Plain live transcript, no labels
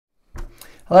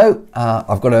Hello,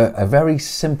 I've got a very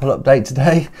simple update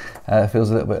today. It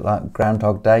feels a little bit like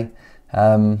Groundhog Day.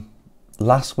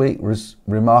 Last week was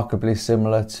remarkably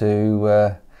similar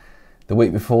to the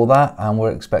week before that, and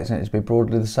we're expecting it to be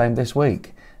broadly the same this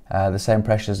week. The same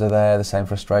pressures are there, the same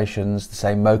frustrations, the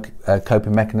same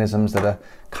coping mechanisms that are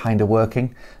kind of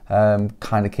working,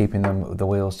 kind of keeping the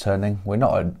wheels turning. We're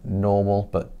not at normal,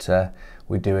 but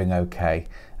we're doing okay.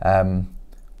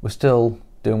 We're still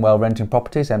doing well renting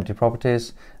properties, empty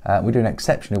properties. We're doing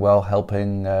exceptionally well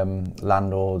helping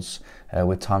landlords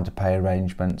with time to pay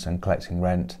arrangements and collecting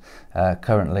rent.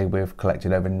 Currently we've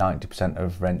collected over 90%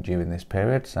 of rent due in this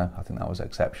period, so I think that was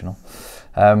exceptional.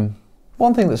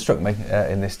 One thing that struck me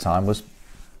in this time was,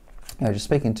 just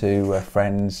speaking to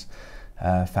friends,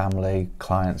 family,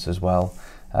 clients as well.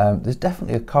 There's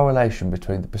definitely a correlation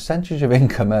between the percentage of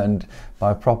income earned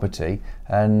by property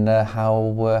and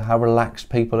how relaxed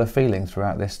people are feeling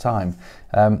throughout this time.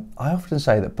 I often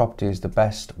say that property is the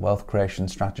best wealth creation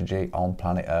strategy on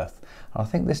planet Earth. And I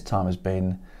think this time has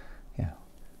been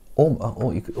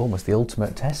almost the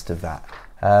ultimate test of that.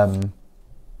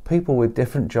 People with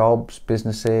different jobs,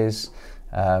 businesses,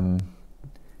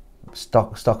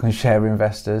 stock and share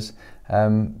investors,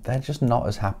 they're just not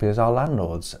as happy as our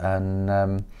landlords.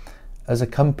 And as a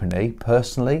company,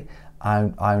 personally,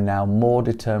 I'm now more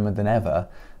determined than ever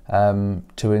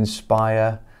to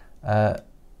inspire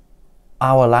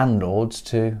our landlords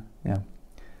to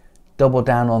double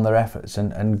down on their efforts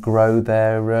and grow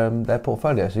their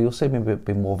portfolio. So you'll see me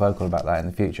be more vocal about that in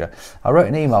the future. I wrote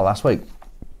an email last week.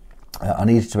 I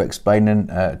needed to explain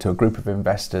to a group of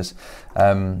investors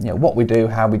what we do,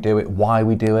 how we do it, why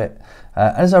we do it.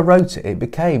 As I wrote it, it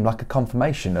became like a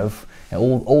confirmation of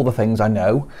all the things I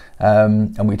know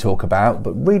and we talk about.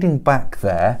 But reading back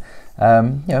there,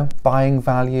 buying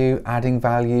value, adding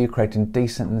value, creating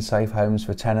decent and safe homes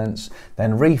for tenants,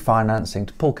 then refinancing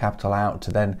to pull capital out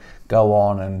to then go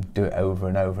on and do it over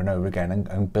and over and over again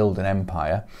and build an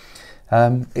empire.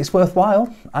 It's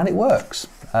worthwhile and it works.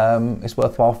 It's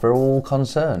worthwhile for all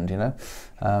concerned,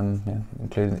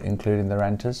 including the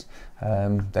renters.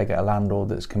 They get a landlord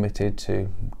that's committed to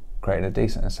creating a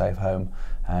decent and safe home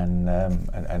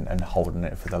and holding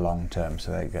it for the long term,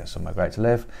 so they get somewhere great to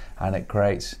live, and it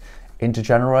creates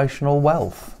intergenerational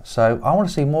wealth. So I want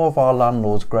to see more of our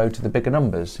landlords grow to the bigger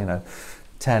numbers,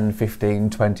 10, 15,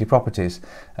 20 properties.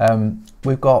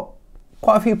 We've got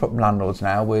quite a few landlords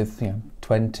now with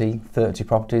 20, 30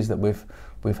 properties that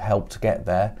we've helped get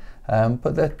there,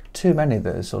 but there are too many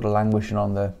that are sort of languishing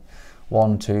on the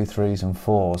 1, 2, 3s and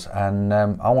 4s, and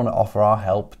I want to offer our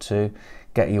help to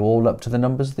get you all up to the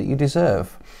numbers that you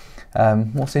deserve.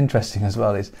 What's interesting as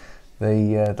well is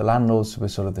the landlords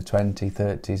with sort of the 20,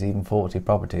 30s, even 40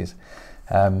 properties,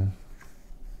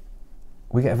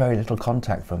 we get very little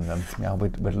contact from them.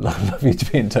 We'd love you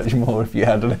to be in touch more if you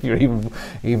had, I don't know if you're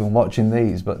even watching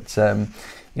these, but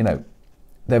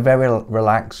they're very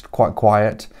relaxed, quite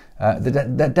quiet.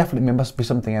 There definitely must be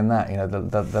something in that.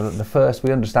 The first,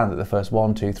 we understand that the first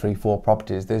 1, 2, 3, 4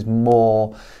 properties, there's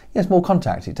more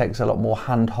contact. It takes a lot more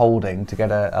hand holding to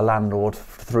get a landlord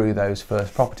through those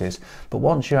first properties. But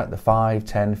once you're at the 5,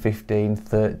 10, 15,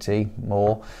 30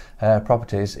 more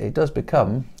properties, it does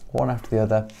become one after the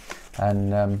other,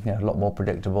 and a lot more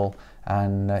predictable.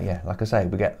 And like I say,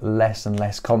 we get less and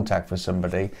less contact for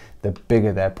somebody the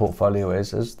bigger their portfolio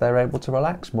is, as they're able to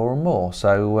relax more and more.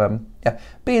 So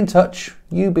be in touch.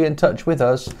 You be in touch with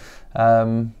us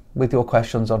with your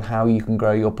questions on how you can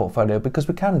grow your portfolio, because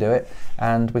we can do it,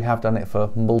 and we have done it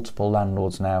for multiple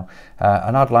landlords now.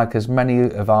 And I'd like as many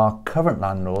of our current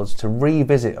landlords to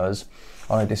revisit us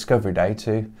on a discovery day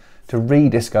to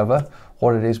rediscover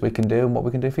what it is we can do and what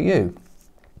we can do for you.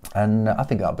 And I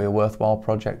think that'll be a worthwhile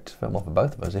project for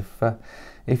both of us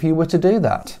if you were to do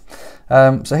that.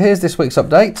 So here's this week's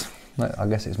update. I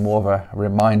guess it's more of a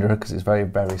reminder because it's very,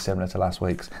 very similar to last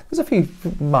week's. There's a few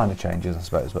minor changes, I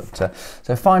suppose. But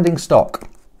so finding stock,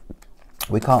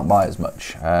 we can't buy as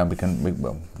much. We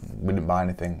didn't buy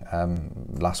anything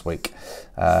last week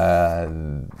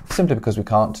simply because we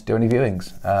can't do any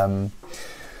viewings.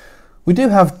 We do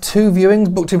have 2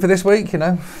 viewings booked in for this week.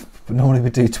 Normally we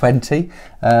do 20.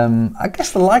 I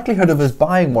guess the likelihood of us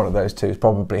buying one of those 2 is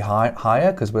probably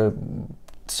higher, because we're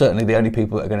certainly the only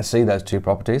people that are going to see those 2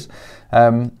 properties.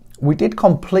 We did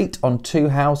complete on 2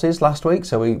 houses last week,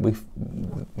 so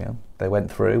they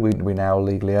went through. We now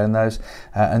legally own those,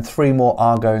 and 3 more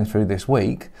are going through this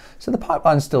week. So the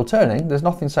pipeline's still turning. There's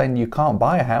nothing saying you can't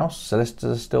buy a house.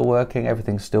 Solicitors are still working.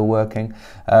 Everything's still working.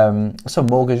 Some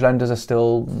mortgage lenders are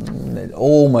still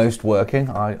almost working.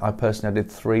 I personally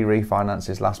did 3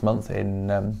 refinances last month in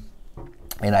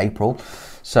in April.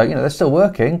 So, they're still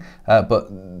working, but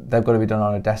they've got to be done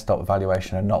on a desktop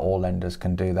evaluation, and not all lenders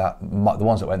can do that. The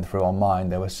ones that went through on mine,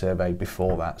 they were surveyed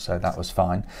before that, so that was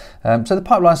fine. So the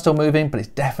pipeline's still moving, but it's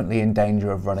definitely in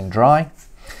danger of running dry.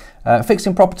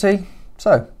 Fixing property,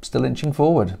 so still inching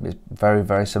forward. It's very,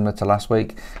 very similar to last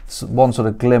week. One sort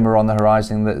of glimmer on the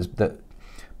horizon that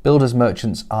builders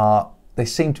merchants they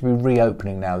seem to be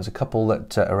reopening now. There's a couple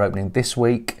that are opening this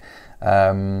week,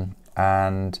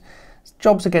 and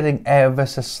jobs are getting ever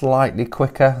so slightly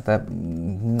quicker. They're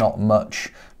not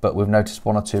much, but we've noticed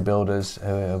one or two builders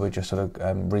who just sort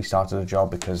of restarted a job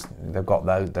because they've got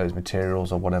those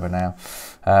materials or whatever now.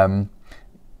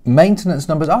 Maintenance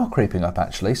numbers are creeping up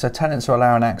actually, so tenants are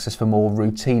allowing access for more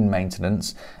routine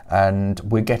maintenance, and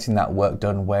we're getting that work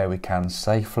done where we can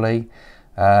safely.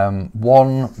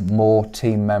 One more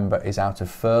team member is out of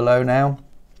furlough now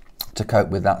to cope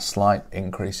with that slight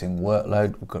increase in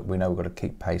workload. We know we've got to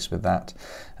keep pace with that,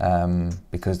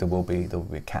 because there will be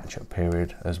a catch-up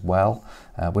period as well.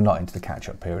 We're not into the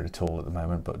catch-up period at all at the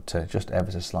moment, but just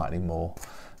ever so slightly more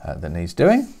that needs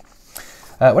doing.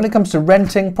 When it comes to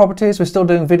renting properties, we're still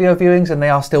doing video viewings and they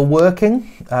are still working.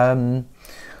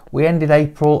 We ended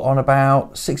April on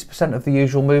about 60% of the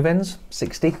usual move-ins,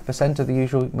 60% of the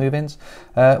usual move-ins,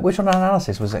 which on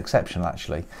analysis was exceptional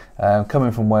actually.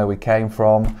 Coming from where we came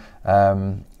from,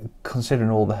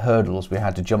 considering all the hurdles we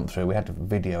had to jump through, we had to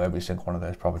video every single one of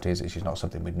those properties, which is not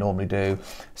something we'd normally do,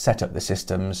 set up the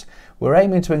systems. We're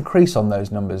aiming to increase on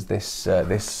those numbers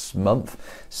this month,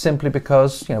 simply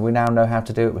because we now know how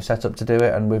to do it, we're set up to do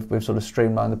it, and we've sort of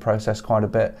streamlined the process quite a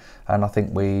bit, and I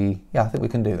think we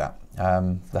can do that.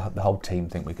 The whole team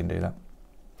think we can do that.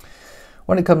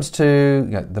 When it comes to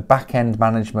the back end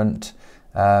management,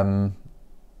 long-term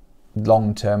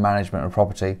management of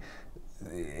property,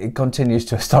 it continues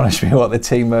to astonish me what the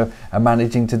team are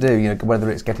managing to do.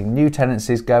 Whether it's getting new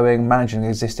tenancies going, managing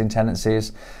existing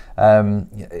tenancies,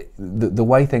 the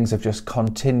way things have just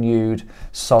continued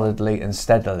solidly and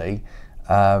steadily,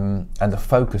 and the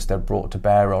focus they've brought to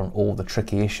bear on all the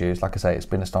tricky issues. Like I say, it's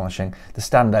been astonishing. The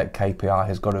standout KPI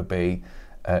has got to be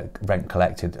rent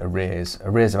collected arrears.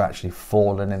 Arrears have actually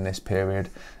fallen in this period.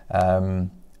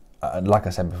 Like I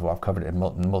said before, I've covered it in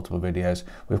multiple videos.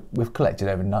 We've collected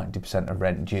over 90% of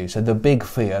rent due. So the big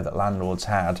fear that landlords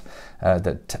had,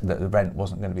 that the rent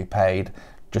wasn't going to be paid,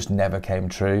 just never came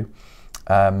true.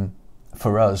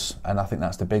 For us, and I think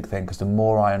that's the big thing, because the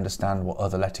more I understand what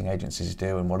other letting agencies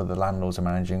do and what other landlords are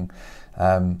managing,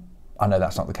 I know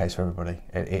that's not the case for everybody.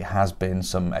 It has been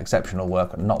some exceptional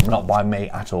work, not by me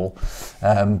at all,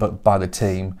 but by the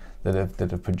team that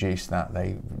have produced that.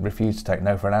 They refused to take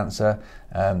no for an answer.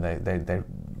 They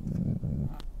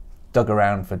dug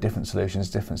around for different solutions,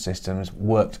 different systems,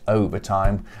 worked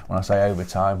overtime. When I say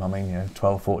overtime, I mean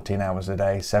 12, 14 hours a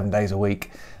day, 7 days a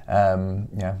week.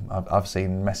 I've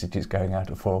seen messages going out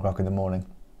at 4 o'clock in the morning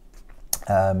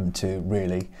to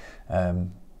really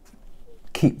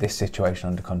keep this situation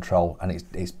under control, and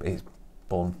it's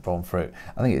borne fruit.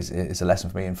 I think it's a lesson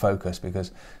for me in focus,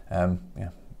 because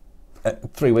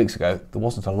 3 weeks ago there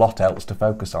wasn't a lot else to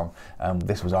focus on.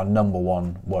 This was our number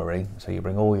one worry, so you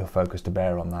bring all your focus to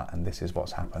bear on that, and this is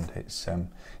what's happened. It's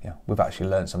we've actually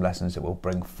learned some lessons that we'll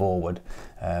bring forward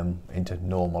into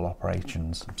normal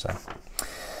operations. So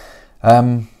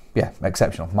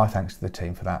exceptional. My thanks to the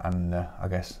team for that, and I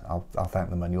guess I'll thank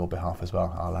them on your behalf as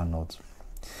well, our landlords.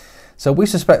 So we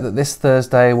suspect that this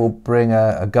Thursday will bring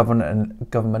a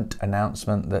government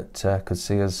announcement that could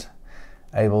see us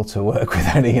able to work with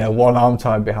only one arm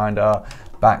tied behind our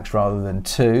backs rather than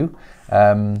two.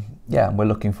 And we're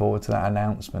looking forward to that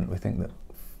announcement. We think that,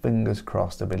 fingers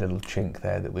crossed, there'll be a little chink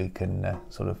there that we can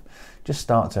sort of just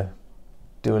start to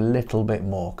do a little bit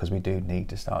more, because we do need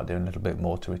to start doing a little bit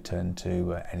more to return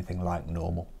to anything like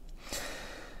normal.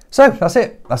 So that's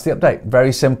it. That's the update.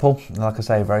 Very simple. Like I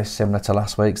say, very similar to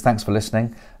last week's. Thanks for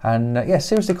listening. And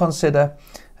seriously consider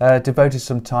devoting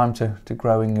some time to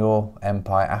growing your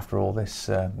empire after all this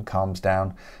calms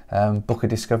down. Book a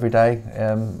discovery day.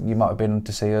 You might have been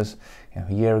to see us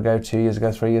a year ago, 2 years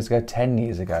ago, 3 years ago, 10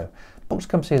 years ago. Book to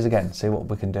come see us again, see what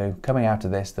we can do. Coming out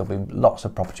of this, there'll be lots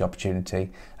of property opportunity,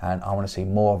 and I want to see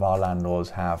more of our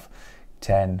landlords have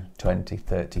 10, 20,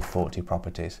 30, 40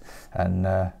 properties. And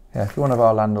if you're one of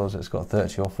our landlords that's got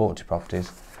 30 or 40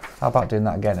 properties, how about doing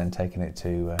that again and taking it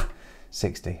to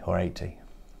 60 or 80?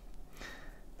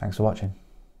 Thanks for watching.